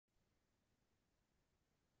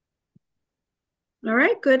All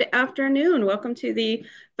right, good afternoon. Welcome to the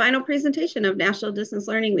final presentation of National Distance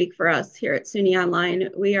Learning Week for us here at SUNY Online.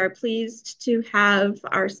 We are pleased to have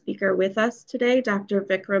our speaker with us today, Dr.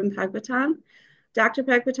 Vikram Pagpatan. Dr.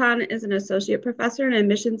 Pagpatan is an associate professor and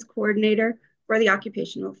admissions coordinator for the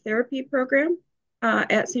occupational therapy program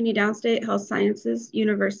at SUNY Downstate Health Sciences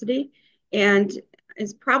University, and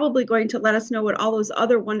is probably going to let us know what all those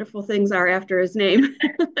other wonderful things are after his name.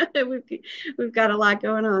 we've, we've got a lot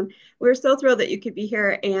going on. We're so thrilled that you could be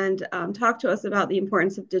here and talk to us about the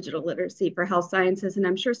importance of digital literacy for health sciences. And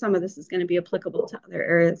I'm sure some of this is going to be applicable to other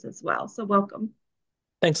areas as well. So welcome.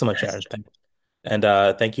 Thanks so much, Aaron. And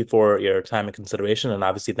thank you for your time and consideration, and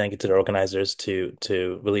obviously thank you to the organizers to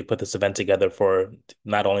really put this event together for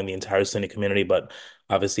not only the entire SUNY community, but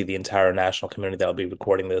obviously the entire national community that will be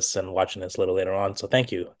recording this and watching this a little later on. So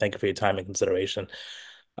thank you for your time and consideration.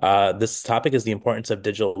 This topic is the importance of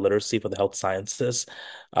digital literacy for the health sciences.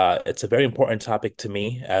 It's a very important topic to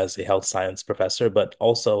me as a health science professor, but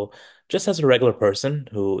also just as a regular person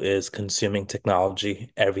who is consuming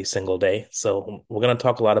technology every single day. So we're going to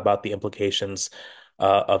talk a lot about the implications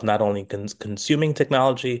of not only consuming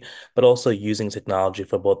technology, but also using technology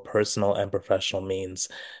for both personal and professional means.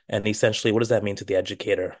 And essentially, what does that mean to the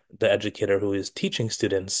educator who is teaching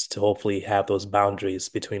students to hopefully have those boundaries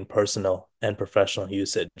between personal and professional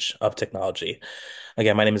usage of technology?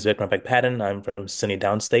 Again, my name is Vikram Pagpatan. I'm from SUNY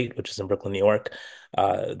Downstate, which is in Brooklyn, New York.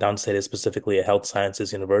 Downstate is specifically a health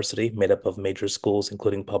sciences university made up of major schools,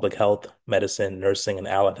 including public health, medicine, nursing, and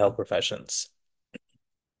allied health professions.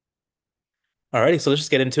 Alrighty, so let's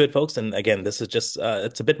just get into it, folks. And again, this is just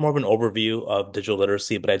it's a bit more of an overview of digital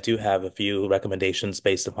literacy, but I do have a few recommendations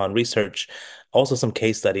based upon research, also some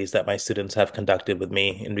case studies that my students have conducted with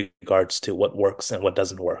me in regards to what works and what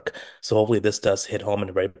doesn't work. So hopefully this does hit home in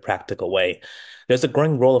a very practical way. There's a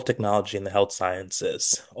growing role of technology in the health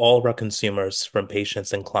sciences. All of our consumers, from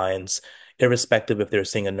patients and clients, irrespective if they're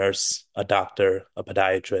seeing a nurse, a doctor, a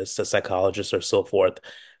podiatrist, a psychologist, or so forth,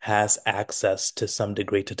 has access to some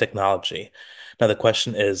degree to technology. Now, the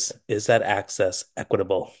question is that access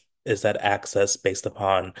equitable? Is that access based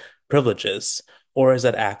upon privileges? Or is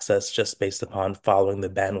that access just based upon following the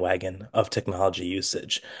bandwagon of technology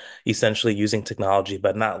usage, essentially using technology,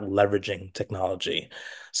 but not leveraging technology?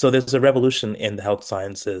 So there's a revolution in the health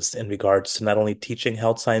sciences in regards to not only teaching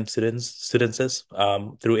health science students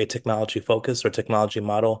through a technology focus or technology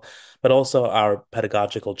model, but also our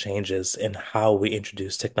pedagogical changes in how we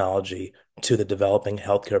introduce technology to the developing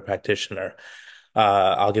healthcare practitioner.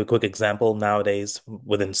 I'll give a quick example. Nowadays,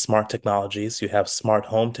 within smart technologies, you have smart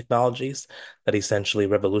home technologies that essentially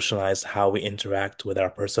revolutionize how we interact with our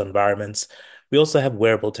personal environments. We also have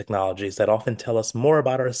wearable technologies that often tell us more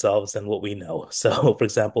about ourselves than what we know. So, for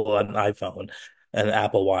example, an iPhone, an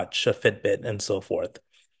Apple Watch, a Fitbit, and so forth.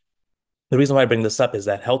 The reason why I bring this up is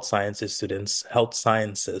that health sciences students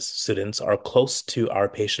are close to our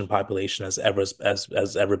patient population as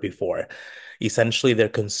ever before. Essentially, they're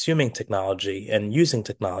consuming technology and using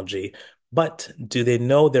technology, but do they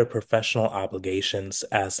know their professional obligations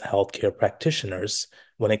as healthcare practitioners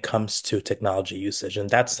when it comes to technology usage? And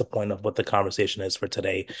that's the point of what the conversation is for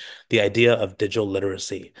today, the idea of digital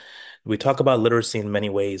literacy. We talk about literacy in many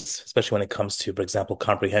ways, especially when it comes to, for example,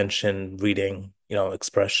 comprehension, reading,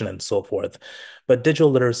 expression, and so forth. But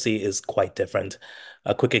digital literacy is quite different.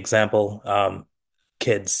 A quick example,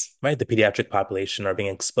 kids, right? The pediatric population are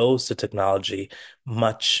being exposed to technology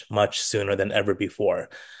much, much sooner than ever before.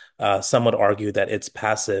 Some would argue that it's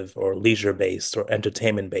passive or leisure-based or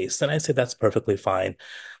entertainment-based, and I say that's perfectly fine.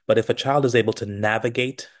 But if a child is able to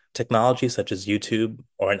navigate technology such as YouTube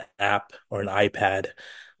or an app or an iPad,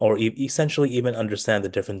 or essentially even understand the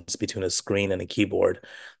difference between a screen and a keyboard,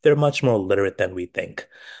 they're much more literate than we think.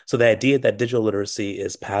 So the idea that digital literacy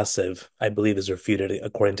is passive, I believe, is refuted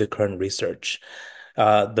according to current research.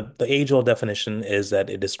 The age-old definition is that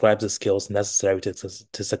it describes the skills necessary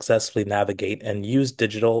to successfully navigate and use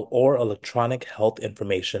digital or electronic health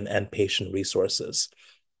information and patient resources.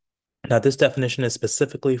 Now, this definition is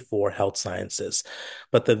specifically for health sciences,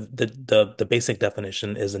 but the basic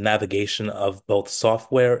definition is the navigation of both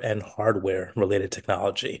software and hardware related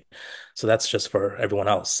technology. So that's just for everyone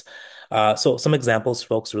else. So some examples,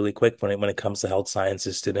 folks, really quick when it comes to health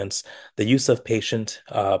sciences students, the use of patient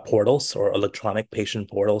portals or electronic patient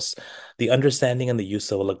portals, the understanding and the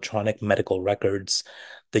use of electronic medical records,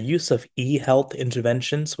 the use of e-health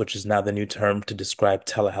interventions, which is now the new term to describe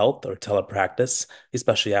telehealth or telepractice,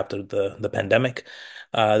 especially after the pandemic.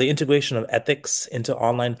 The integration of ethics into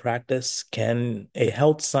online practice. Can a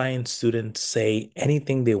health science student say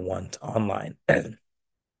anything they want online?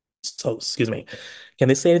 So, excuse me. Can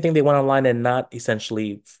they say anything they want online and not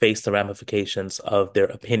essentially face the ramifications of their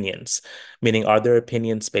opinions? Meaning, are their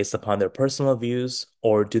opinions based upon their personal views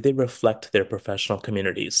or do they reflect their professional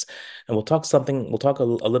communities? And we'll talk a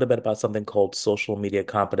little bit about something called social media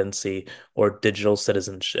competency or digital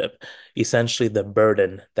citizenship. Essentially, the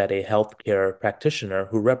burden that a healthcare practitioner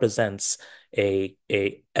who represents a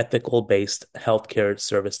ethical based healthcare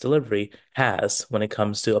service delivery has when it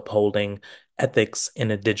comes to upholding ethics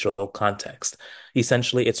in a digital context.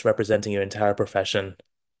 Essentially, it's representing your entire profession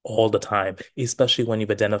all the time, especially when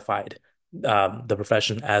you've identified the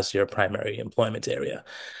profession as your primary employment area.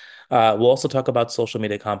 We'll also talk about social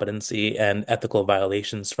media competency and ethical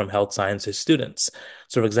violations from health sciences students.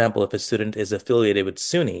 So, for example, if a student is affiliated with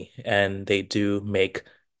SUNY and they do make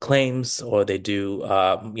claims or they do,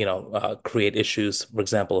 create issues, for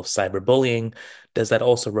example, of cyberbullying, does that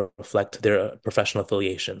also reflect their professional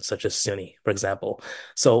affiliation, such as SUNY, for example?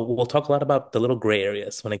 So, we'll talk a lot about the little gray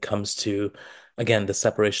areas when it comes to, again, the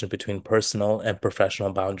separation between personal and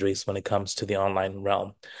professional boundaries when it comes to the online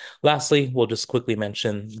realm. Lastly, we'll just quickly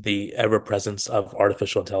mention the ever presence of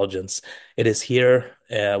artificial intelligence. It is here,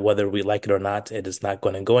 whether we like it or not, it is not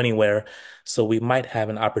going to go anywhere. So we might have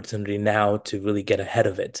an opportunity now to really get ahead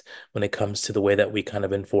of it when it comes to the way that we kind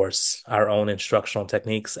of enforce our own instructional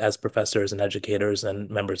techniques as professors and educators and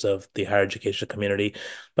members of the higher education community,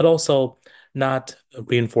 but also not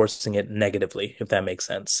reinforcing it negatively, if that makes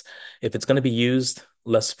sense. If it's going to be used,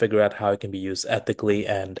 let's figure out how it can be used ethically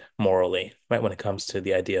and morally, right, when it comes to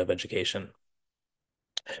the idea of education.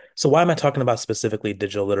 So why am I talking about specifically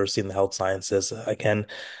digital literacy in the health sciences? Again,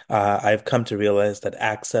 I've come to realize that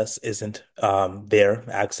access isn't there.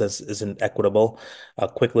 Access isn't equitable. A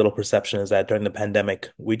quick little perception is that during the pandemic,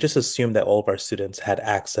 we just assumed that all of our students had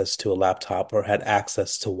access to a laptop or had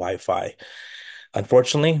access to Wi-Fi.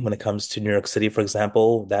 Unfortunately, when it comes to New York City, for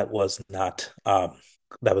example, that was not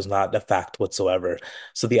a fact whatsoever.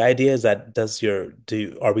 So the idea is that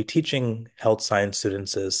are we teaching health science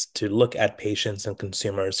students is to look at patients and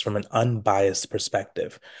consumers from an unbiased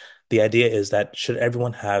perspective? The idea is that should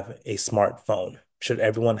everyone have a smartphone? Should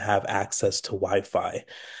everyone have access to Wi-Fi?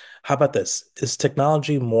 How about this? Is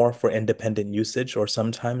technology more for independent usage, or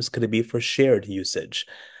sometimes could it be for shared usage?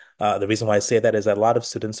 The reason why I say that is that a lot of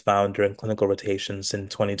students found during clinical rotations in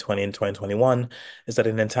 2020 and 2021 is that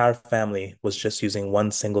an entire family was just using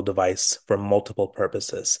one single device for multiple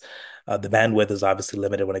purposes. The bandwidth is obviously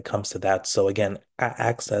limited when it comes to that. So again,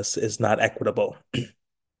 access is not equitable.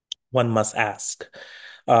 One must ask.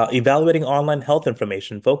 Evaluating online health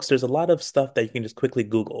information, folks, there's a lot of stuff that you can just quickly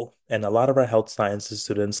Google, and a lot of our health sciences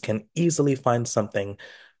students can easily find something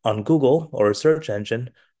on Google or a search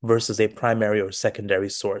engine versus a primary or secondary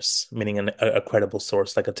source, meaning a credible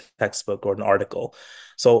source like a textbook or an article.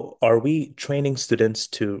 So, are we training students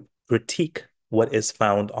to critique what is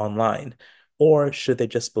found online, or should they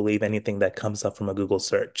just believe anything that comes up from a Google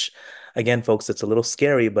search? Again, folks, it's a little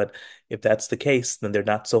scary, but if that's the case, then they're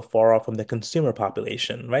not so far off from the consumer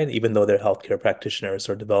population, right? Even though they're healthcare practitioners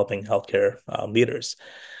or developing healthcare leaders.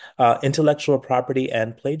 Intellectual property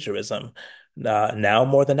and plagiarism. Now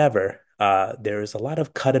more than ever, there's a lot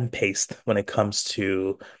of cut and paste when it comes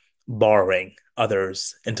to borrowing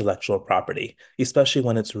others' intellectual property, especially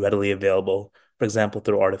when it's readily available, for example,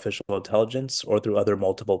 through artificial intelligence or through other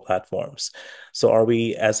multiple platforms. So, are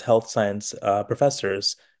we, as health science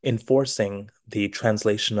professors, enforcing the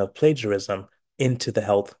translation of plagiarism into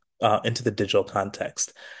into the digital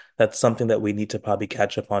context? That's something that we need to probably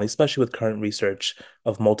catch up on, especially with current research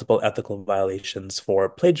of multiple ethical violations for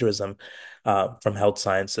plagiarism from health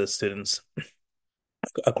sciences students,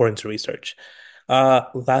 according to research.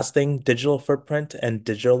 Last thing, digital footprint and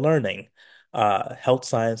digital learning. Health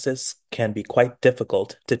sciences can be quite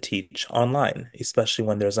difficult to teach online, especially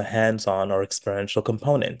when there's a hands-on or experiential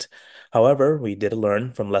component. However, we did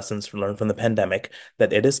learn from lessons learned from the pandemic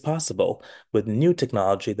that it is possible with new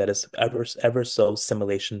technology that is ever so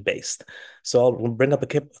simulation based. So I'll bring up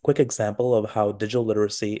a quick example of how digital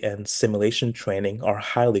literacy and simulation training are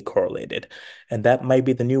highly correlated. And that might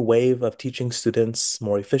be the new wave of teaching students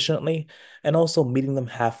more efficiently and also meeting them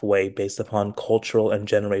halfway based upon cultural and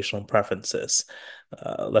generational preferences.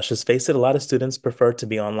 Let's just face it, a lot of students prefer to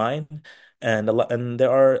be online, and there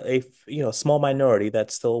are small minority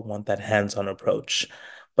that still want that hands-on approach.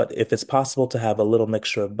 But if it's possible to have a little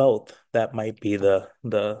mixture of both, that might be the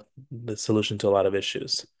solution to a lot of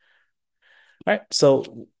issues. All right,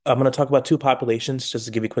 so I'm going to talk about two populations just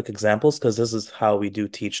to give you quick examples because this is how we do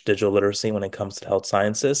teach digital literacy when it comes to health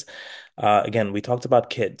sciences. Again, we talked about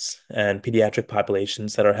kids and pediatric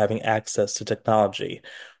populations that are having access to technology.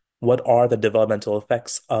 what are the developmental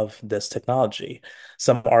effects of this technology?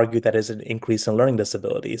 Some argue that is an increase in learning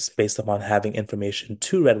disabilities based upon having information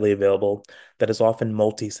too readily available that is often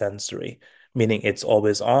multisensory, meaning it's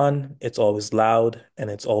always on, it's always loud, and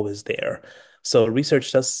it's always there. So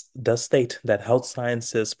research does state that health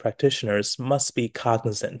sciences practitioners must be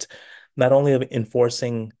cognizant not only of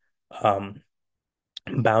enforcing um,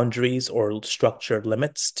 boundaries or structured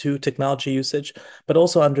limits to technology usage, but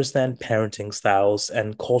also understand parenting styles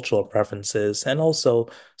and cultural preferences, and also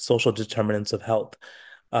social determinants of health.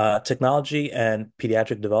 Technology and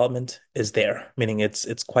pediatric development is there, meaning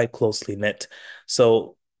it's quite closely knit.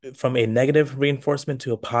 So from a negative reinforcement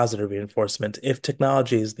to a positive reinforcement, if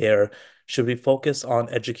technology is there, should we focus on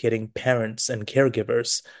educating parents and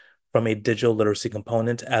caregivers from a digital literacy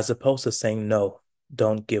component as opposed to saying no,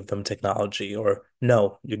 don't give them technology, or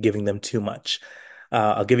no, you're giving them too much.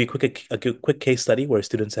 I'll give you a quick case study where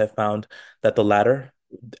students have found that the latter,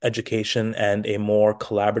 education and a more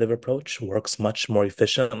collaborative approach, works much more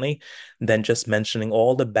efficiently than just mentioning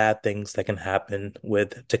all the bad things that can happen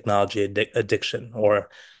with technology addiction, or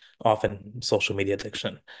often social media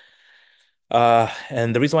addiction.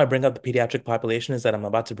 And the reason why I bring up the pediatric population is that I'm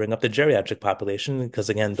about to bring up the geriatric population because,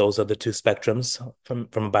 again, those are the two spectrums from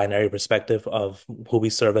a binary perspective of who we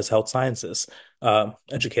serve as health sciences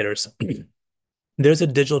educators. There's a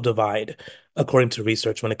digital divide, according to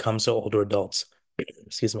research, when it comes to older adults.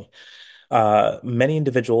 Excuse me. Many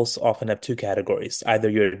individuals often have two categories. Either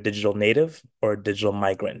you're a digital native or a digital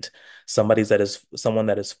migrant. Someone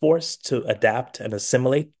that is forced to adapt and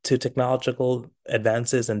assimilate to technological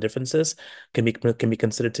advances and differences can be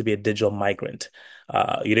considered to be a digital migrant.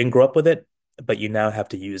 You didn't grow up with it, but you now have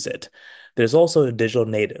to use it. There's also a digital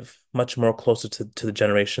native, much more closer to the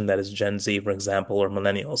generation that is Gen Z, for example, or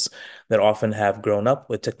millennials, that often have grown up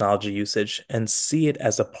with technology usage and see it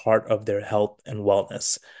as a part of their health and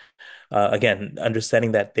wellness. Again,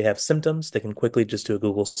 understanding that they have symptoms, they can quickly just do a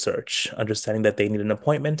Google search. Understanding that they need an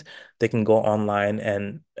appointment, they can go online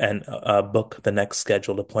and book the next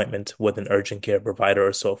scheduled appointment with an urgent care provider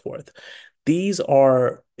or so forth. These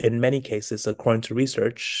are, in many cases, according to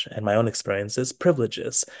research and my own experiences,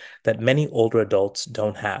 privileges that many older adults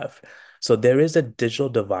don't have. So there is a digital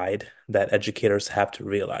divide that educators have to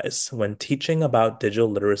realize when teaching about digital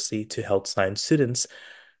literacy to health science students.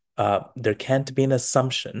 There can't be an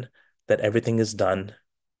assumption that everything is done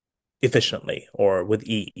efficiently or with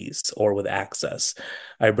ease or with access.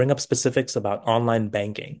 I bring up specifics about online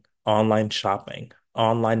banking, online shopping,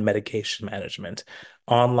 online medication management,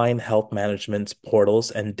 online health management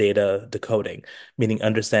portals, and data decoding, meaning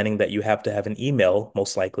understanding that you have to have an email,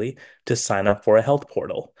 most likely, to sign up for a health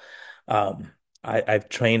portal. Um, I've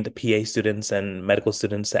trained PA students and medical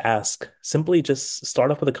students to ask, simply just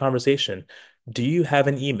start off with a conversation. Do you have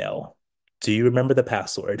an email? Do you remember the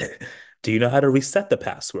password? Do you know how to reset the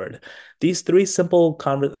password? These three simple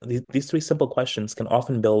questions can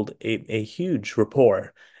often build a huge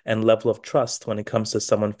rapport and level of trust when it comes to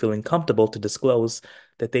someone feeling comfortable to disclose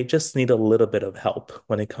that they just need a little bit of help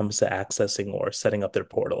when it comes to accessing or setting up their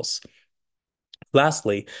portals.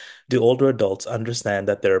 Lastly, do older adults understand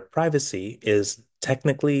that their privacy is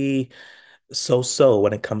technically so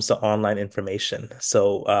when it comes to online information?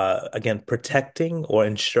 So again, protecting or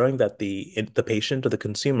ensuring that the patient or the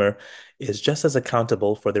consumer is just as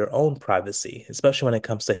accountable for their own privacy, especially when it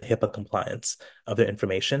comes to HIPAA compliance of their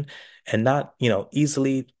information, and not,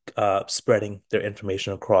 easily spreading their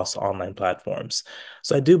information across online platforms.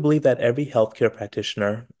 So I do believe that every healthcare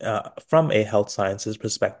practitioner, from a health sciences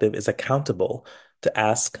perspective, is accountable to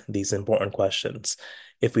ask these important questions.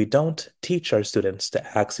 If we don't teach our students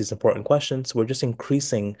to ask these important questions, we're just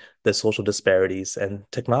increasing the social disparities and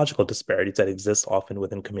technological disparities that exist often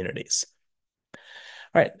within communities.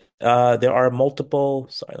 All right. There are multiple,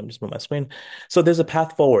 sorry, let me just move my screen. So there's a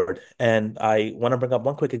path forward, and I want to bring up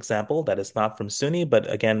one quick example that is not from SUNY, but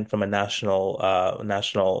again from a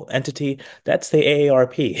national entity. That's the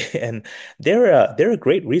AARP, and they're a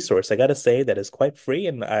great resource. I got to say that is quite free,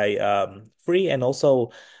 and free, and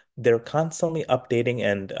also they're constantly updating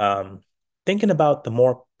and thinking about the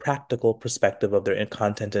more practical perspective of their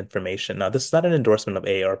content information. Now, this is not an endorsement of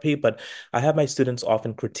AARP, but I have my students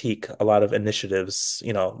often critique a lot of initiatives,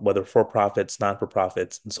 whether for profits,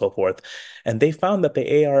 non-for-profits, and so forth. And they found that the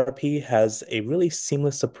AARP has a really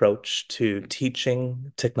seamless approach to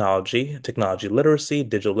teaching technology literacy,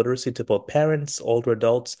 digital literacy to both parents, older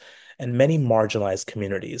adults, and many marginalized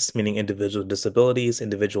communities, meaning individuals with disabilities,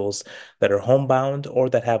 individuals that are homebound, or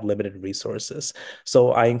that have limited resources.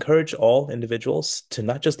 So I encourage all individuals to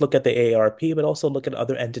not just look at the AARP, but also look at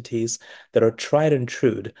other entities that are tried and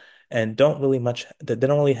true and they don't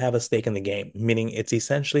really have a stake in the game, meaning it's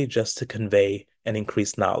essentially just to convey and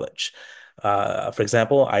increase knowledge. For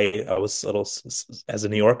example, I was a little, as a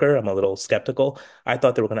New Yorker, I'm a little skeptical. I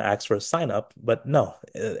thought they were going to ask for a sign up, but no,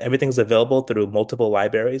 everything's available through multiple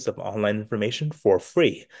libraries of online information for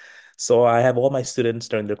free. So I have all my students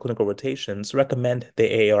during their clinical rotations recommend the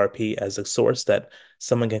AARP as a source that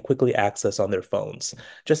someone can quickly access on their phones,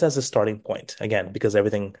 just as a starting point. Again, because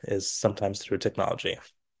everything is sometimes through technology.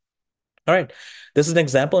 All right. This is an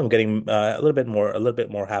example. I'm getting a little bit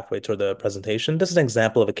more halfway toward the presentation. This is an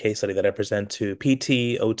example of a case study that I present to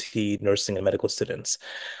PT, OT, nursing, and medical students.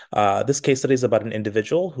 This case study is about an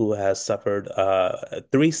individual who has suffered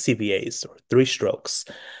three CVAs or three strokes.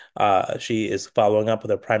 She is following up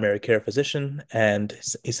with her primary care physician, and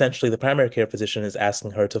essentially the primary care physician is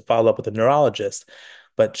asking her to follow up with a neurologist,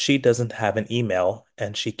 but she doesn't have an email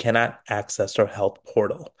and she cannot access her health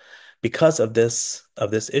portal. Because of this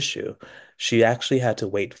issue, she actually had to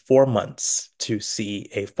wait 4 months to see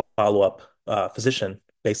a follow-up physician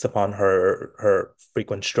based upon her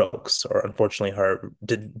frequent strokes or unfortunately her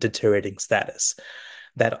deteriorating status.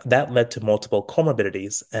 That led to multiple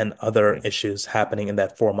comorbidities and other issues happening in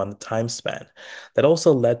that 4 month time span. That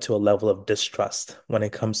also led to a level of distrust when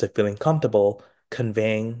it comes to feeling comfortable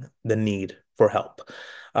conveying the need for help.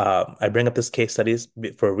 I bring up this case studies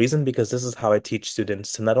for a reason because this is how I teach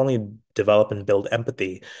students to not only develop and build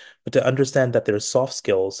empathy, but to understand that their soft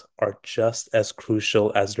skills are just as crucial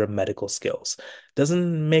as their medical skills.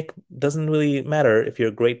 Doesn't really matter if you're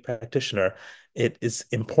a great practitioner. It is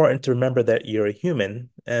important to remember that you're a human.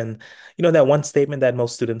 And you know that one statement that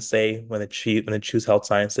most students say when they choose health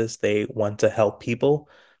sciences, they want to help people.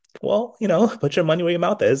 Well, put your money where your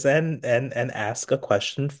mouth is and ask a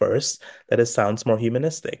question first sounds more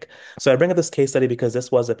humanistic. So I bring up this case study because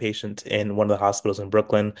this was a patient in one of the hospitals in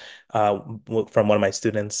Brooklyn, from one of my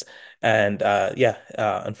students. And yeah,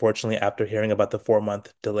 unfortunately, after hearing about the 4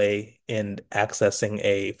 month delay in accessing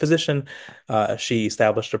a physician, she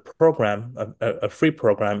established a program, a free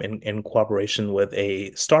program in cooperation with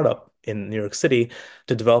a startup in New York City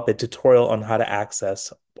to develop a tutorial on how to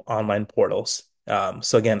access online portals.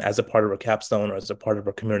 So again, as a part of our capstone or as a part of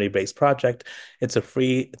our community-based project, it's a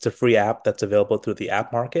free app that's available through the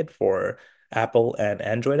app market for Apple and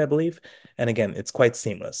Android, I believe. And again, it's quite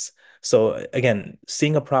seamless. So again,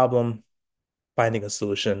 seeing a problem, finding a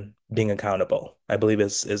solution, being accountable, I believe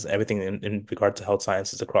is everything in regard to health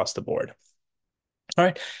sciences across the board. All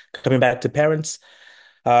right, coming back to parents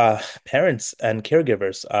and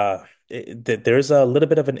caregivers, there's a little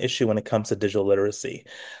bit of an issue when it comes to digital literacy.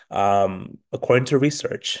 According to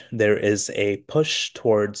research, there is a push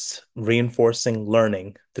towards reinforcing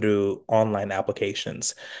learning through online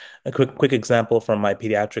applications. A quick example from my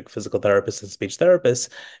pediatric physical therapist and speech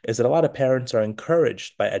therapist is that a lot of parents are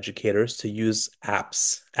encouraged by educators to use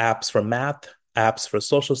apps for math, apps for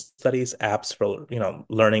social studies, apps for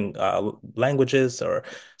learning languages or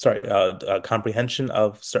sorry comprehension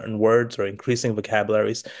of certain words or increasing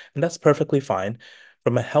vocabularies, and that's perfectly fine.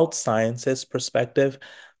 From a health sciences perspective,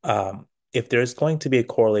 if there's going to be a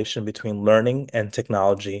correlation between learning and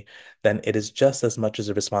technology, then it is just as much as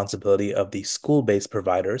a responsibility of the school-based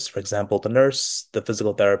providers, for example, the nurse, the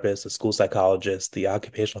physical therapist, the school psychologist, the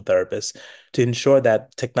occupational therapist, to ensure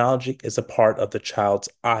that technology is a part of the child's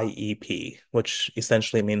IEP, which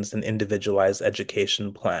essentially means an individualized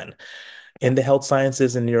education plan. In the health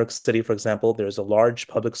sciences in New York City, for example, there's a large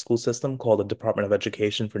public school system called the Department of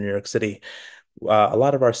Education for New York City. A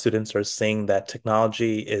lot of our students are saying that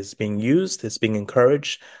technology is being used, it's being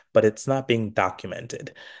encouraged, but it's not being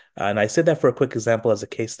documented. And I said that for a quick example as a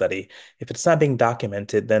case study. If it's not being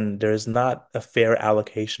documented, then there's not a fair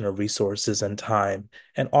allocation of resources and time,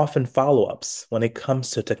 and often follow-ups when it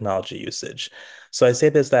comes to technology usage. So I say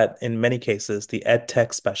this that in many cases, the ed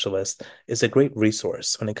tech specialist is a great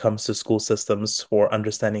resource when it comes to school systems for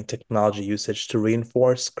understanding technology usage to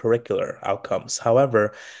reinforce curricular outcomes.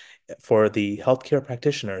 However, for the healthcare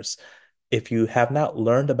practitioners, if you have not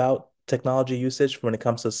learned about technology usage when it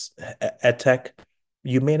comes to ed tech,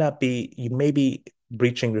 you may be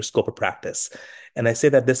breaching your scope of practice. And I say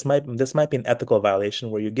that this might be an ethical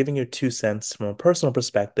violation where you're giving your 2 cents from a personal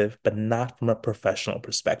perspective, but not from a professional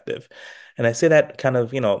perspective. And I say that kind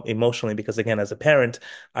of, emotionally because again, as a parent,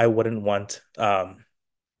 I wouldn't want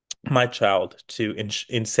my child to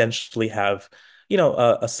essentially have,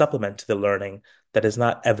 a supplement to the learning that is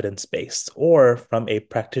not evidence-based or from a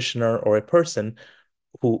practitioner or a person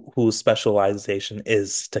whose specialization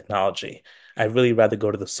is technology. I'd really rather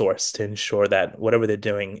go to the source to ensure that whatever they're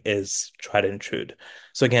doing is tried and true.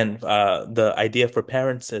 So again, the idea for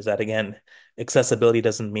parents is that again, accessibility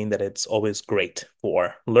doesn't mean that it's always great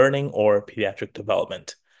for learning or pediatric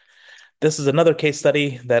development. This is another case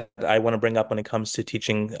study that I want to bring up when it comes to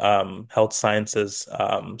teaching health sciences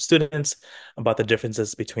students about the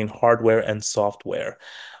differences between hardware and software.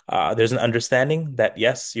 There's an understanding that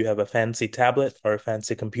yes, you have a fancy tablet or a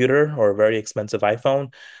fancy computer or a very expensive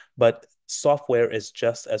iPhone, but software is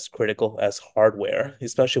just as critical as hardware,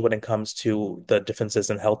 especially when it comes to the differences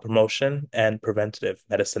in health promotion and preventative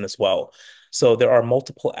medicine as well. So there are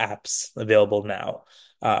multiple apps available now.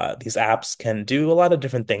 These apps can do a lot of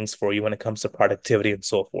different things for you when it comes to productivity and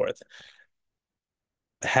so forth.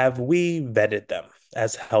 Have we vetted them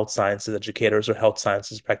as health sciences educators or health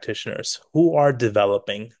sciences practitioners who are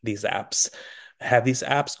developing these apps? Have these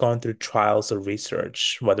apps gone through trials of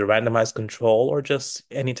research, whether randomized control or just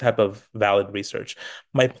any type of valid research?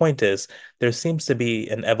 My point is, there seems to be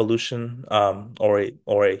an evolution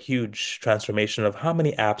or a huge transformation of how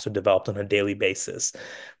many apps are developed on a daily basis.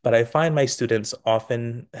 But I find my students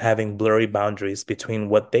often having blurry boundaries between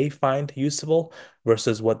what they find useful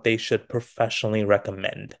versus what they should professionally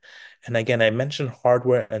recommend. And again, I mentioned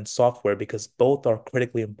hardware and software because both are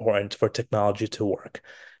critically important for technology to work.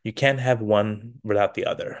 You can't have one without the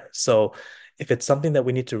other. So if it's something that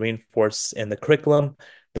we need to reinforce in the curriculum,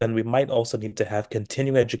 then we might also need to have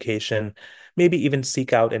continuing education, maybe even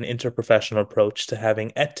seek out an interprofessional approach to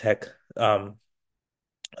having ed tech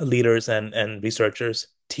leaders and researchers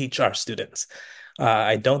teach our students.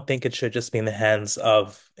 I don't think it should just be in the hands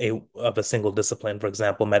of a single discipline, for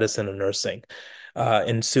example, medicine or nursing.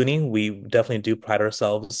 In SUNY, we definitely do pride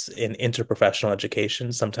ourselves in interprofessional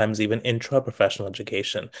education, sometimes even intra-professional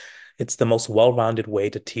education. It's the most well-rounded way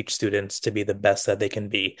to teach students to be the best that they can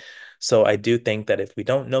be. So I do think that if we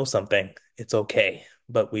don't know something, it's okay,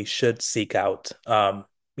 but we should seek out,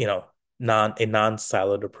 you know,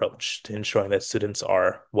 non-siloed approach to ensuring that students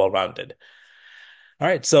are well-rounded. All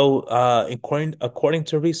right, so according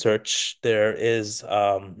to research, there's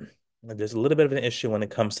a little bit of an issue when it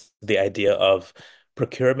comes to the idea of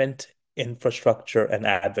procurement, infrastructure, and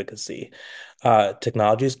advocacy.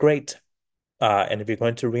 Technology is great, and if you're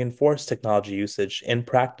going to reinforce technology usage in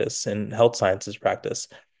practice, in health sciences practice,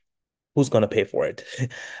 who's going to pay for it?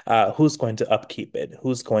 Who's going to upkeep it?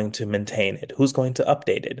 Who's going to maintain it? Who's going to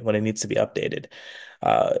update it when it needs to be updated?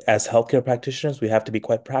 As healthcare practitioners, we have to be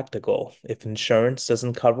quite practical. If insurance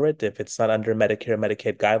doesn't cover it, if it's not under Medicare,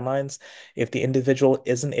 Medicaid guidelines, if the individual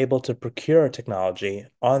isn't able to procure technology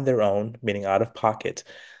on their own, meaning out of pocket,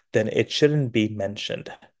 then it shouldn't be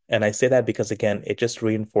mentioned. And I say that because, again, it just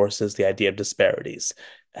reinforces the idea of disparities,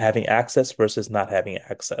 having access versus not having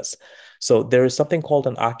access. So there is something called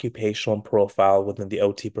an occupational profile within the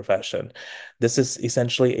OT profession. This is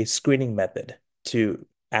essentially a screening method to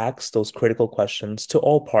ask those critical questions to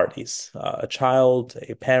all parties, a child,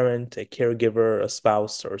 a parent, a caregiver, a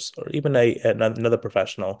spouse, or even another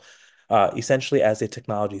professional, essentially as a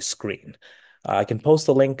technology screen. I can post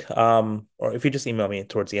the link, or if you just email me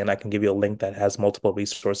towards the end, I can give you a link that has multiple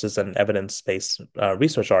resources and evidence-based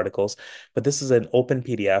research articles. But this is an open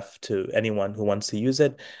PDF to anyone who wants to use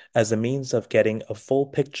it as a means of getting a full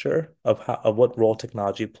picture of what role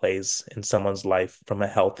technology plays in someone's life from a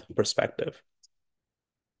health perspective.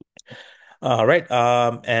 All right.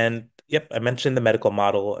 And yep, I mentioned the medical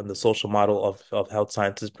model and the social model of health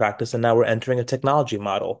sciences practice, and now we're entering a technology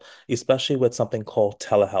model, especially with something called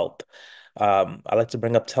telehealth. I'd like to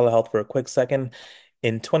bring up telehealth for a quick second.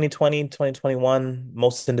 In 2020, 2021,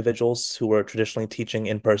 most individuals who were traditionally teaching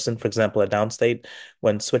in person, for example, at Downstate,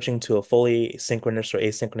 when switching to a fully synchronous or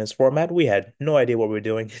asynchronous format, we had no idea what we were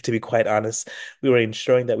doing, to be quite honest. We were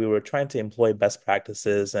ensuring that we were trying to employ best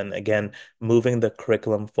practices and, again, moving the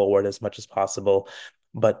curriculum forward as much as possible.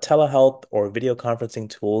 But telehealth or video conferencing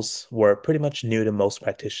tools were pretty much new to most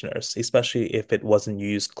practitioners, especially if it wasn't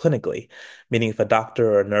used clinically, meaning if a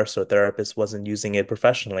doctor or a nurse or therapist wasn't using it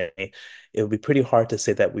professionally, it would be pretty hard to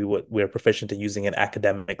say that we're proficient in using it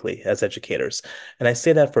academically as educators. And I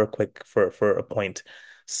say that for a point.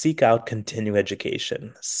 Seek out continuing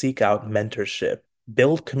education, seek out mentorship,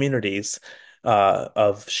 build communities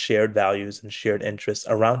of shared values and shared interests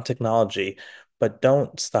around technology, but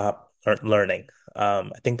don't stop learning. I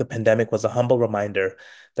think the pandemic was a humble reminder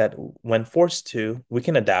that when forced to, we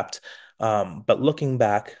can adapt. But looking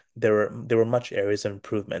back, there were much areas of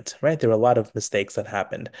improvement, right? There were a lot of mistakes that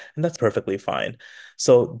happened, and that's perfectly fine.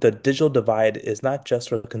 So the digital divide is not just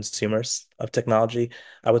for consumers of technology.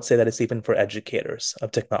 I would say that it's even for educators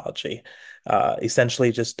of technology.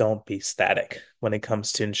 Essentially, just don't be static when it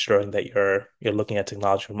comes to ensuring that you're looking at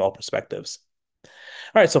technology from all perspectives.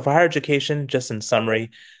 All right, so for higher education, just in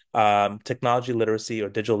summary, technology literacy or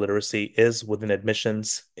digital literacy is within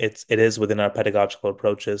admissions. It is within our pedagogical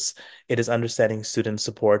approaches. It is understanding student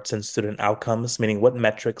supports and student outcomes, meaning what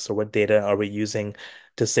metrics or what data are we using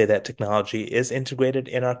to say that technology is integrated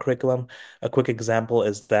in our curriculum. A quick example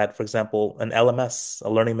is that, for example, an LMS, a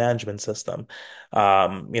learning management system.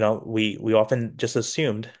 We often just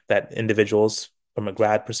assumed that individuals from a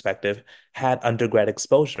grad perspective had undergrad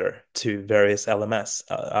exposure to various LMS,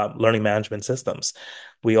 learning management systems.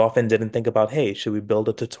 We often didn't think about, hey, should we build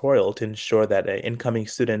a tutorial to ensure that an incoming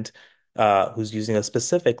student who's using a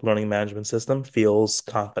specific learning management system feels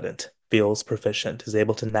confident, feels proficient, is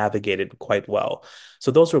able to navigate it quite well.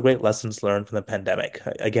 So those were great lessons learned from the pandemic.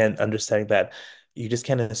 Again, understanding that you just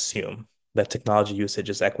can't assume that technology usage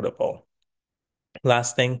is equitable.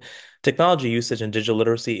 Last thing, technology usage and digital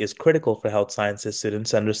literacy is critical for health sciences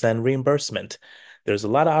students to understand reimbursement. There's a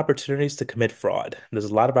lot of opportunities to commit fraud. There's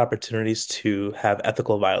a lot of opportunities to have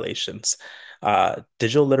ethical violations.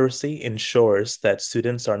 Digital literacy ensures that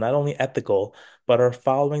students are not only ethical, but are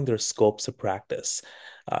following their scopes of practice.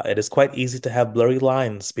 It is quite easy to have blurry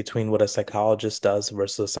lines between what a psychologist does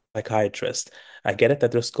versus a psychiatrist. I get it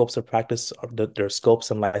that their scopes of practice, their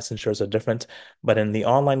scopes and licensures are different, but in the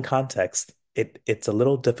online context, it's a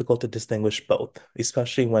little difficult to distinguish both,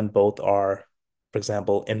 especially when both are, for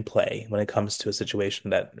example, in play when it comes to a situation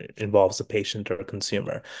that involves a patient or a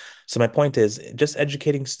consumer. So my point is just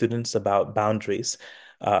educating students about boundaries,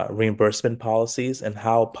 reimbursement policies, and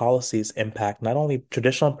how policies impact not only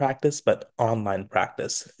traditional practice, but online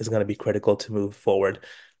practice is going to be critical to move forward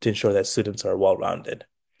to ensure that students are well-rounded.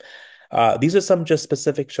 These are some just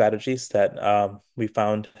specific strategies that we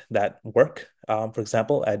found that work. For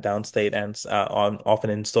example, at Downstate and often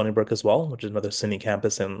in Stony Brook as well, which is another SUNY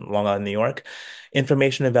campus in Long Island, New York.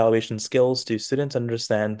 Information evaluation skills. Do students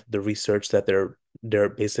understand the research that they're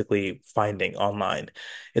basically finding online?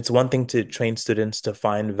 It's one thing to train students to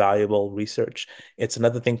find valuable research. It's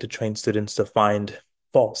another thing to train students to find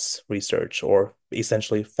false research or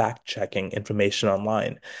essentially fact checking information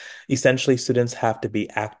online. Essentially, students have to be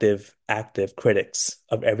active critics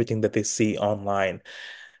of everything that they see online,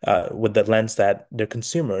 with the lens that their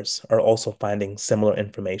consumers are also finding similar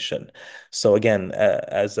information. So again,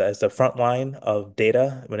 as the front line of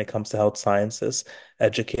data when it comes to health sciences,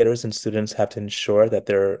 educators and students have to ensure that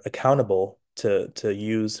they're accountable to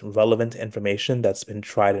use relevant information that's been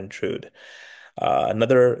tried and true.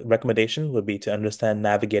 Another recommendation would be to understand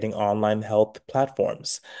navigating online health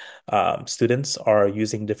platforms. Students are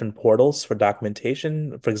using different portals for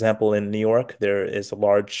documentation. For example, in New York, there is a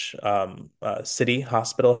large city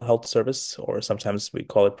hospital health service, or sometimes we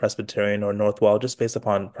call it Presbyterian or Northwell, just based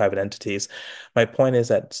upon private entities. My point is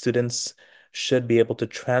that students should be able to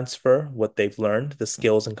transfer what they've learned, the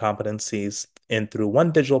skills and competencies, in through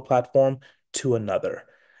one digital platform to another,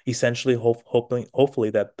 essentially hopefully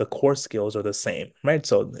that the core skills are the same, right?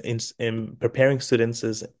 So in preparing students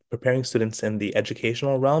in the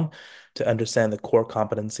educational realm to understand the core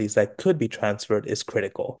competencies that could be transferred is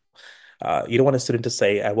critical. You don't want a student to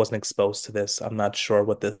say, I wasn't exposed to this. I'm not sure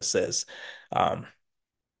what this is. Um,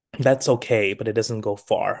 that's okay, but it doesn't go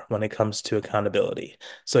far when it comes to accountability.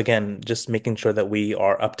 So again, just making sure that we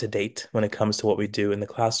are up to date when it comes to what we do in the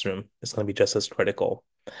classroom is going to be just as critical.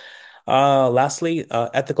 Lastly,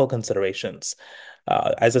 ethical considerations.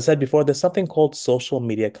 As I said before, there's something called social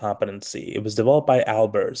media competency. It was developed by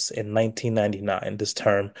Albers in 1999, this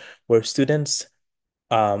term, where students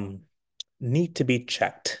um, need to be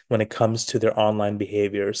checked when it comes to their online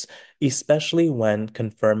behaviors, especially when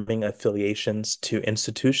confirming affiliations to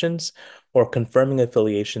institutions or confirming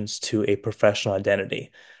affiliations to a professional identity.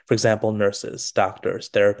 For example, nurses, doctors,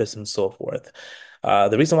 therapists, and so forth.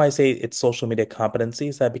 The reason why I say it's social media competency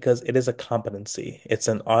is that because it is a competency. It's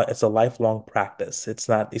a lifelong practice. It's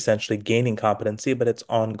not essentially gaining competency, but it's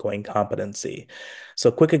ongoing competency. So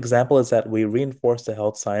a quick example is that we reinforce the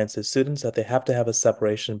health sciences students that they have to have a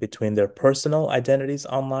separation between their personal identities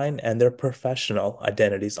online and their professional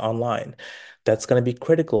identities online. That's going to be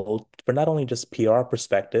critical for not only just PR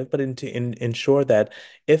perspective, but ensure that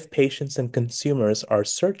if patients and consumers are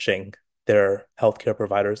searching their healthcare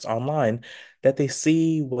providers online, that they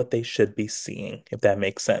see what they should be seeing, if that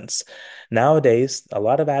makes sense. Nowadays, a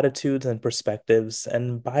lot of attitudes and perspectives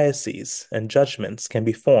and biases and judgments can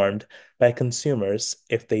be formed by consumers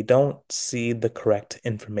if they don't see the correct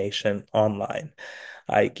information online.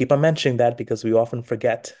 I keep on mentioning that because we often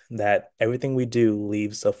forget that everything we do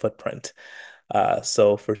leaves a footprint.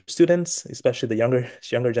 So for students, especially the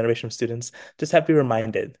younger generation of students, just have to be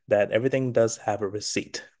reminded that everything does have a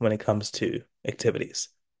receipt when it comes to activities.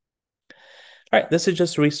 All right, this is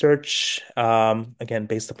just research, again,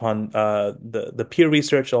 based upon the peer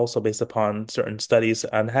research, also based upon certain studies.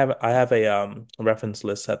 And I have a reference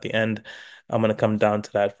list at the end. I'm going to come down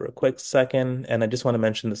to that for a quick second, and I just want to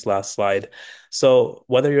mention this last slide. So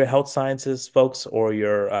whether you're health sciences folks or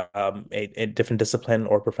you're a different discipline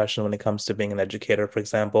or profession when it comes to being an educator, for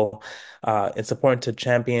example, it's important to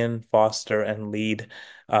champion, foster, and lead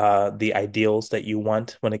the ideals that you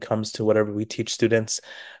want when it comes to whatever we teach students.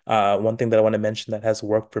 One thing that I want to mention that has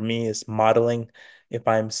worked for me is modeling. If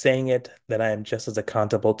I'm saying it, then I am just as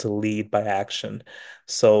accountable to lead by action.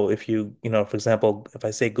 So if for example, if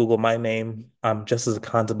I say Google my name, I'm just as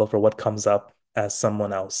accountable for what comes up as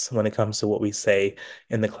someone else when it comes to what we say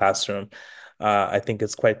in the classroom. I think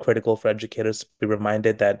it's quite critical for educators to be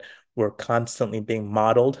reminded that we're constantly being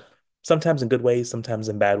modeled, sometimes in good ways, sometimes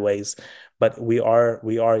in bad ways, but we are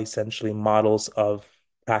essentially models of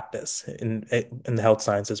practice in the health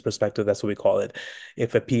sciences perspective. That's what we call it.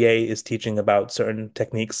 If a PA is teaching about certain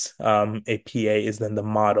techniques, a PA is then the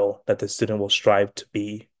model that the student will strive to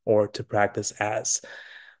be or to practice as.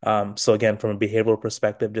 So again, from a behavioral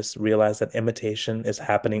perspective, just realize that imitation is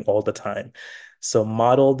happening all the time. So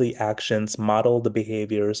model the actions, model the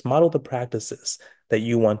behaviors, model the practices that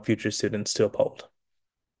you want future students to uphold.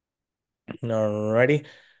 Alrighty.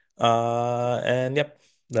 And yep,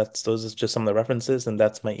 those are just some of the references, and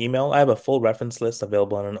that's my email. I have a full reference list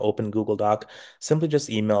available on an open Google Doc. Simply just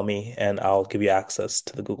email me and I'll give you access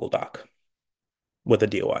to the Google Doc with the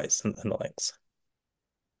DOIs and the links.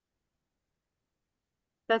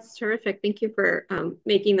 That's terrific. Thank you for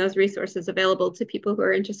making those resources available to people who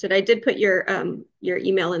are interested. I did put your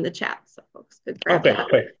email in the chat, so folks could grab Okay, that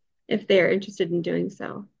great, if they're interested in doing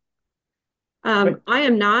so. great. I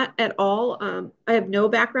am not at all, I have no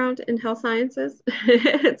background in health sciences.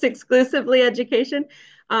 It's exclusively education,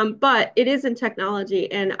 but it is in technology,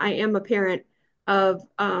 and I am a parent of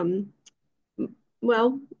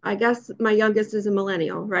well, I guess my youngest is a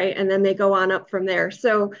millennial, right? And then they go on up from there.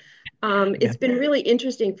 So Yeah, it's been really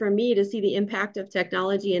interesting for me to see the impact of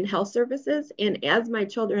technology in health services. And as my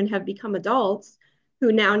children have become adults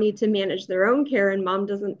who now need to manage their own care and mom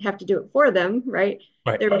doesn't have to do it for them, right?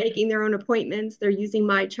 right. They're making their own appointments, they're using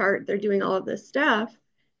my chart, they're doing all of this stuff.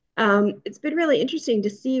 It's been really interesting to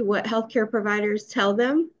see what healthcare providers tell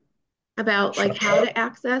them about like Sure. how to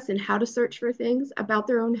access and how to search for things about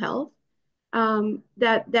their own health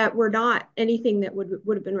that were not anything that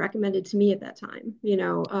would have been recommended to me at that time.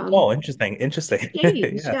 Oh, interesting, interesting.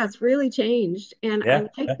 Changed. Yeah, Yeah, it's really changed. And I yeah,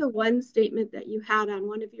 like yeah, the one statement that you had on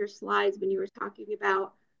one of your slides when you were talking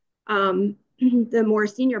about the more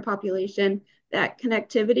senior population, that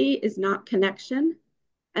connectivity is not connection.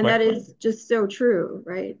 And that right. is just so true,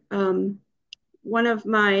 right? One of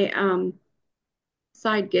my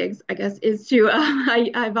side gigs, I guess, is to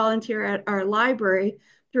I volunteer at our library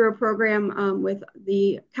through a program with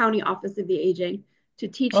the County Office of the Aging to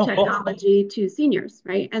teach Oh, cool. technology to seniors,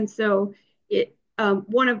 right? And so it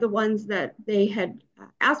one of the ones that they had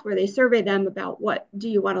asked where they survey them about what do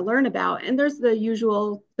you want to learn about, and there's the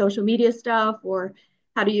usual social media stuff or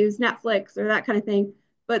how to use Netflix or that kind of thing.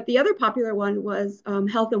 But the other popular one was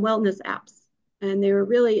health and wellness apps, and they were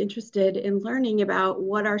really interested in learning about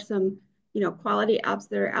what are some quality apps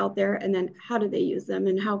that are out there and then how do they use them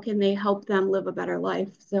and how can they help them live a better life.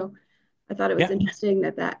 So I thought it was Yeah. interesting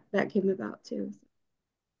that came about too.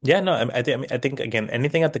 Yeah, no, I think again,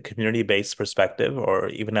 anything at the community-based perspective, or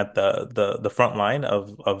even at the front line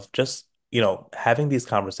of just having these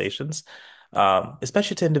conversations,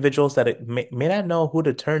 especially to individuals that it may not know who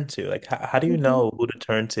to turn to. Like, how do you Mm-hmm. know who to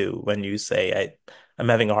turn to when you say, I'm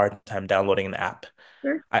having a hard time downloading an app?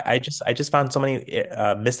 Sure. I just found so many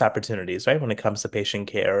missed opportunities, right, when it comes to patient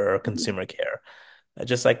care or Mm-hmm. consumer care.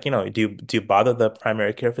 Just like, do you bother the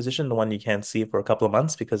primary care physician, the one you can't see for a couple of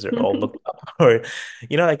months because they're all booked up? Or,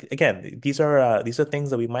 like again, these are things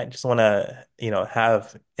that we might just want to,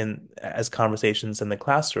 have in as conversations in the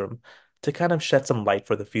classroom to kind of shed some light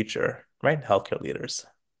for the future, right? Healthcare leaders.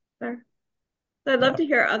 Sure. So I'd love Yeah. to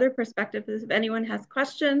hear other perspectives if anyone has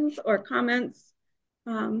questions or comments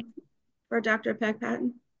um, for Dr.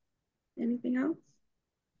 Pagpatan. Anything else?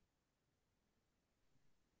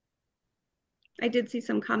 I did see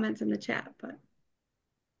some comments in the chat, but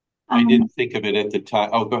I Um, didn't think of it at the time.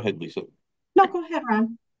 Oh, go ahead, Lisa. no, go ahead,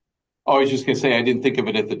 Ron. Oh, I was just going to say I didn't think of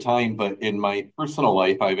it at the time, but in my personal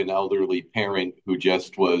life, I have an elderly parent who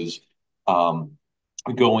just was um,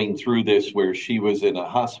 going through this where she was in a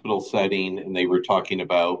hospital setting and they were talking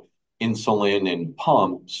about insulin and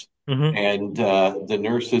pumps. Hmm. And the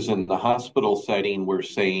nurses in the hospital setting were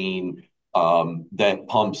saying that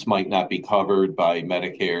pumps might not be covered by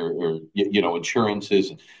Medicare or,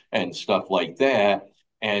 insurances and stuff like that.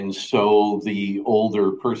 And so the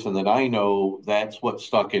older person that I know, that's what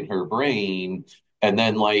stuck in her brain. And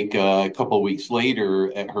then, like a couple of weeks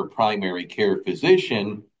later, at her primary care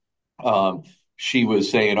physician, um, she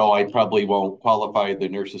was saying, "Oh, I probably won't qualify." The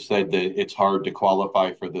nurses said that it's hard to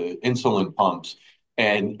qualify for the insulin pumps.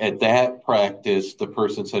 And at that practice, the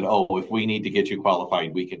person said, "Oh, if we need to get you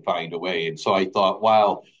qualified, we can find a way." And so I thought,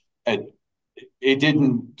 wow, it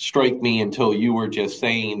didn't strike me until you were just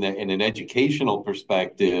saying that in an educational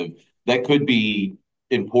perspective, that could be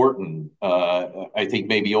important. I think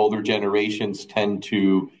maybe older generations tend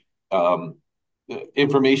to um,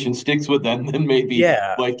 information sticks with them than maybe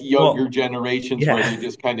Yeah. like younger Well, generations where they yeah.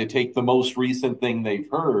 just kind of take the most recent thing they've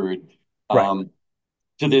heard. Right. Um,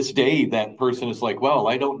 to this day, that person is like, well,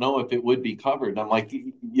 I don't know if it would be covered. And I'm like,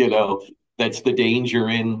 that's the danger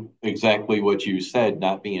in exactly what you said,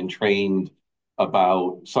 not being trained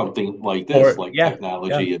about something like this, Or like yeah, yeah.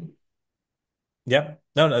 technology. And Yeah.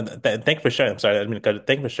 No, no, thank you for sharing. I'm sorry. I mean, thank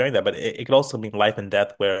you for sharing that, but it could also mean life and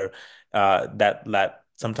death where that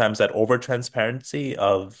sometimes that over transparency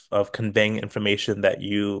of conveying information that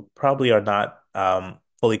you probably are not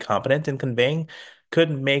fully competent in conveying could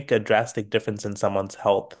make a drastic difference in someone's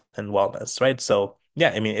health and wellness, right? So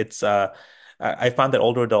yeah, I mean it's I found that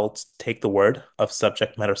older adults take the word of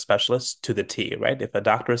subject matter specialists to the T, right? If a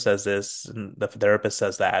doctor says this, and the therapist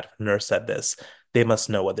says that, nurse said this, they must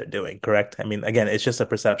know what they're doing, correct? I mean, again, it's just a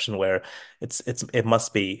perception where it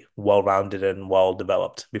must be well-rounded and well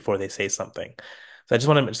developed before they say something. So I just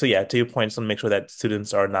want to so yeah, to your point, just want to make sure that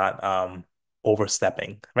students are not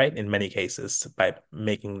overstepping, right? In many cases by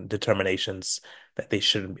making determinations that they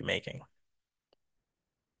shouldn't be making.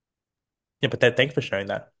 Yeah, but thank you for sharing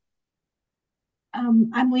that.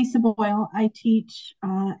 I'm Lisa Boyle. I teach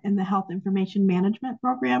in the Health Information Management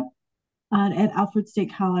program at Alfred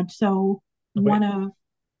State College. So Okay. one of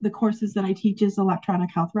the courses that I teach is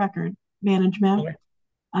electronic health record management. Okay.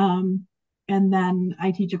 Um, and then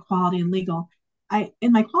I teach equality and legal.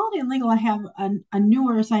 In my quality and legal, I have a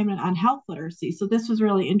newer assignment on health literacy. So this was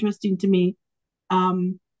really interesting to me.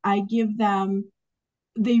 I give them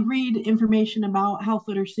they read information about health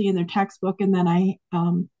literacy in their textbook, and then I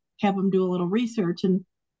have them do a little research. And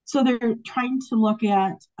so they're trying to look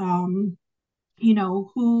at,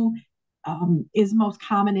 who is most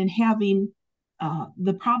common in having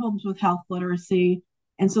the problems with health literacy.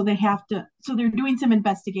 And so they're doing some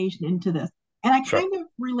investigation into this. And I Sure. kind of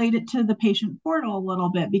relate it to the patient portal a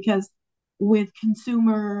little bit because with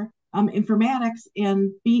consumer informatics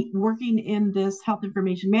and working in this health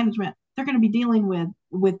information management, they're going to be dealing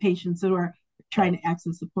with patients who are trying Right. to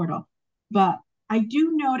access the portal. But I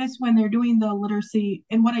do notice when they're doing the literacy,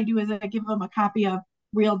 and what I do is I give them a copy of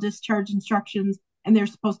real discharge instructions, and they're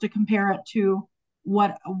supposed to compare it to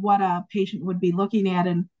what a patient would be looking at,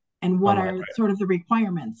 and what Online, are right. sort of the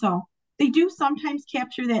requirements. So they do sometimes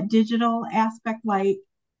capture that digital aspect, like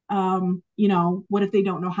what if they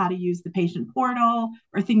don't know how to use the patient portal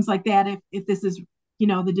or things like that, if this is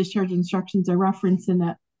the discharge instructions are referenced in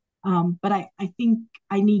it. But I think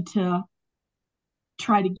I need to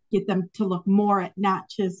try to get them to look more at not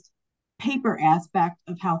just paper aspect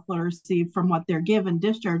of health literacy from what they're given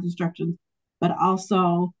discharge instructions, but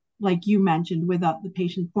also like you mentioned with the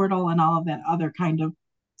patient portal and all of that other kind of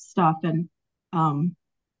stuff, and um,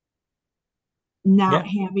 not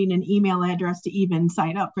Yeah. having an email address to even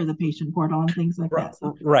sign up for the patient portal and things like that.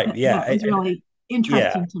 So Right. that, Yeah. that was really Yeah.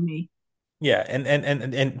 interesting to me. Yeah,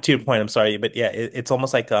 and to your point, I'm sorry, but yeah, it's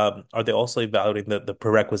almost like are they also evaluating the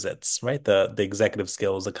prerequisites, right? The executive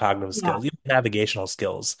skills, the cognitive Yeah, skills, even navigational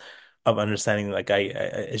skills of understanding. Like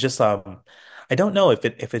it's just I don't know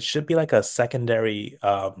if it should be like a secondary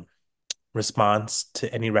response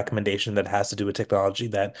to any recommendation that has to do with technology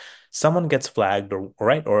that someone gets flagged or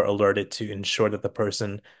right or alerted to ensure that the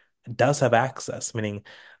person does have access. Meaning,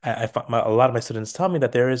 a lot of my students tell me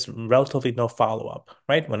that there is relatively no follow-up,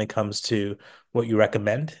 right, when it comes to what you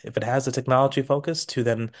recommend, if it has a technology focus, to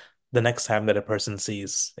then the next time that a person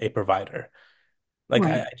sees a provider. Like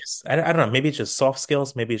right. I don't know, maybe it's just soft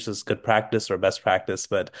skills, maybe it's just good practice or best practice,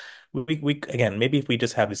 but we again, maybe if we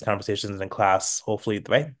just have these conversations in class, hopefully,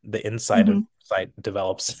 right, the insight Mm-hmm. and insight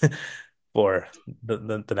develops for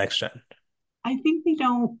the next gen. I think they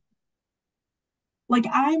don't, like,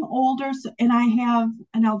 I'm older, and I have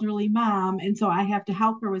an elderly mom, and so I have to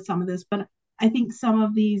help her with some of this. But I think some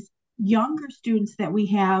of these younger students that we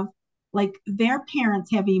have, like, their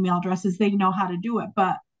parents have email addresses, they know how to do it,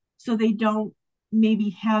 but so they don't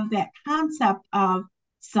maybe have that concept of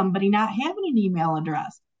somebody not having an email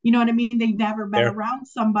address. You know what I mean? They've never been Fair, around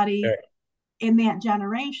somebody fair. in that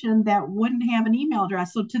generation that wouldn't have an email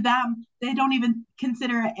address. So to them, they don't even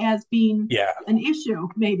consider it as being Yeah, an issue,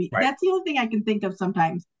 maybe. right. That's the only thing I can think of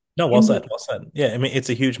sometimes. No, well In the said, well said. Yeah, I mean, it's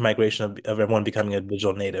a huge migration of everyone becoming a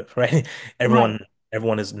digital native, right? right,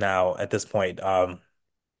 Everyone is now at this point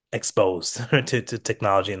exposed to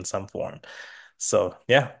technology in some form. So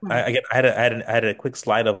yeah, right. again, I had a quick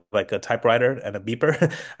slide of like a typewriter and a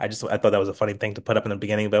beeper. I thought that was a funny thing to put up in the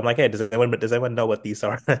beginning, but I'm like, hey, does anyone know what these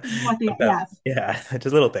are? What the Sometimes- yes. yeah,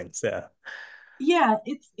 just little things. Yeah, Yeah,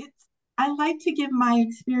 it's I like to give my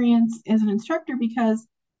experience as an instructor because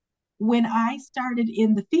when I started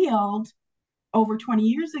in the field over 20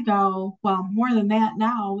 years ago, well, more than that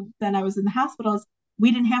now, than I was in the hospitals,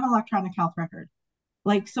 we didn't have electronic health record.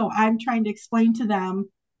 Like, so I'm trying to explain to them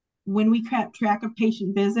when we kept track of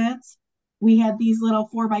patient visits, we had these little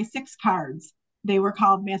 4x6 cards. They were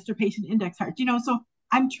called master patient index cards, so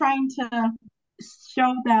I'm trying to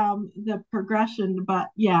show them the progression, but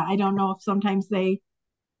yeah, I don't know if sometimes they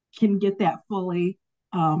can get that fully,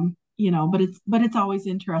 but it's always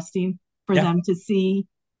interesting for yeah, them to see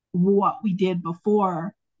what we did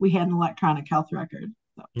before we had an electronic health record.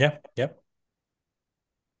 So, yeah, yeah.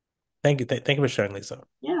 Thank you, thank you for sharing, Lisa.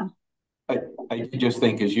 yeah. I, I just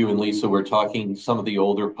think as you and Lisa were talking, some of the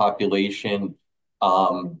older population,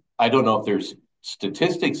 I don't know if there's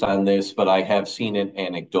statistics on this, but I have seen it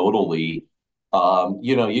anecdotally.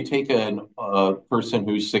 You take a person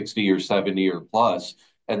who's 60 or 70 or plus,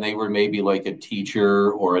 and they were maybe like a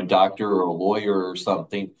teacher or a doctor or a lawyer or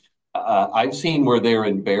something. I've seen where they're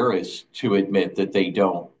embarrassed to admit that they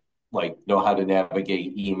don't like know how to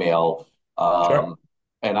navigate email. Sure.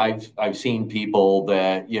 And I've seen people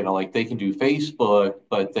that, like they can do Facebook,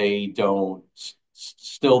 but they don't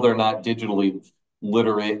still they're not digitally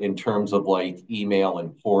literate in terms of like email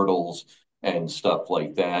and portals and stuff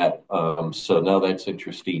like that. So now that's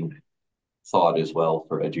interesting thought as well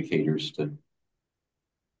for educators to.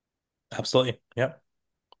 Absolutely. Yeah.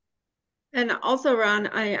 And also, Ron,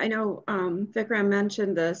 I know Vikram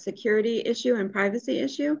mentioned the security issue and privacy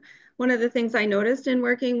issue. One of the things I noticed in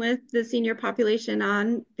working with the senior population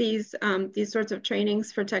on these sorts of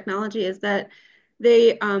trainings for technology is that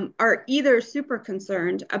they are either super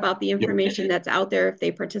concerned about the Yep. information that's out there if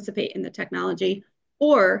they participate in the technology,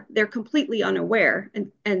 or they're completely unaware.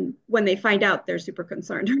 And when they find out, they're super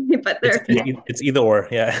concerned. But It's they're, it's Yeah. e- it's either or.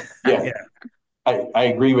 Yeah. Yeah. Yeah. I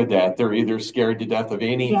agree with that. They're either scared to death of Yeah.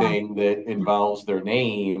 anything that involves their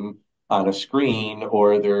name on a screen,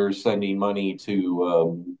 or they're sending money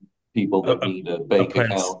to people A, that a, need a a bank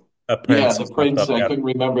prince, account. a Yeah, prince the who's locked Prince. up. I Yeah. couldn't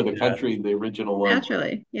remember the Yeah. country, the original one.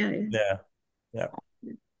 naturally, yeah. Yeah. Yeah.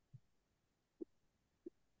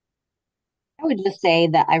 I would just say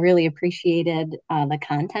that I really appreciated the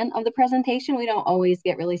content of the presentation. We don't always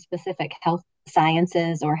get really specific health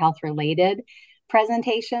sciences or health related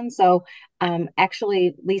presentations. So,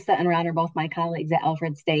 actually, Lisa and Ron are both my colleagues at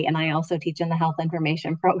Alfred State, and I also teach in the health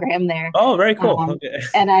information program there. Oh, very cool. Um, Okay.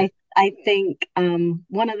 and I think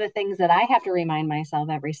one of the things that I have to remind myself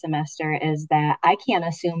every semester is that I can't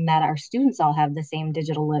assume that our students all have the same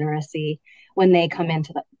digital literacy when they come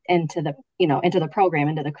into the program,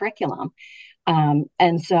 into the curriculum.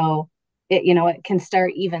 And so it can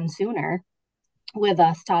start even sooner with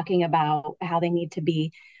us talking about how they need to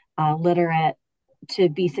be literate to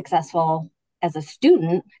be successful as a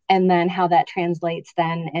student, and then how that translates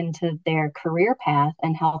then into their career path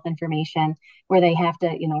and health information, where they have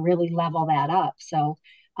to, really level that up. So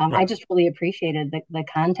I Right. just really appreciated the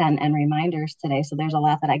content and reminders today. So there's a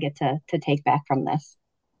lot that I get to take back from this.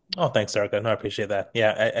 Oh, thanks, Erica. No, I appreciate that.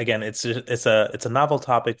 Yeah, again, it's a novel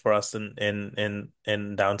topic for us in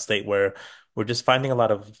Downstate where we're just finding a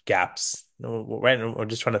lot of gaps, right? And we're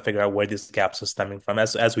just trying to figure out where these gaps are stemming from,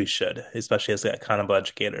 as we should, especially as accountable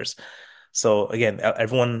educators. So again,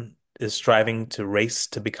 everyone is striving to race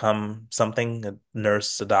to become something, a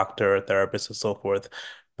nurse, a doctor, a therapist, and so forth.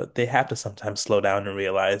 But they have to sometimes slow down and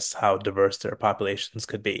realize how diverse their populations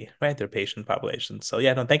could be, right? Their patient populations. So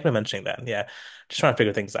yeah, no, thank you for mentioning that. Yeah, just trying to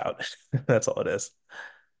figure things out. That's all it is.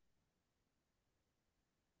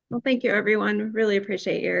 Well, thank you, everyone. Really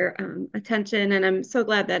appreciate your attention, and I'm so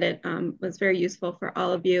glad that it was very useful for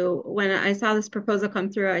all of you. When I saw this proposal come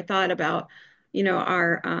through, I thought about,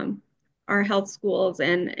 our health schools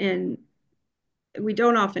and we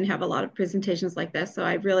don't often have a lot of presentations like this. So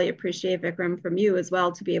I really appreciate, Vikram, from you as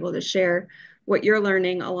well to be able to share what you're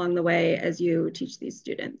learning along the way as you teach these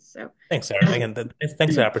students. So Thanks, Sarah. Again,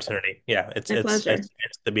 thanks for the opportunity. Yeah, my pleasure. it's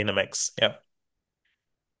to be in the mix. Yeah.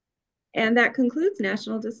 And that concludes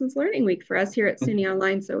National Distance Learning Week for us here at SUNY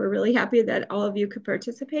Online. So we're really happy that all of you could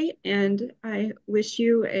participate, and I wish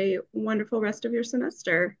you a wonderful rest of your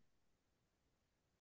semester.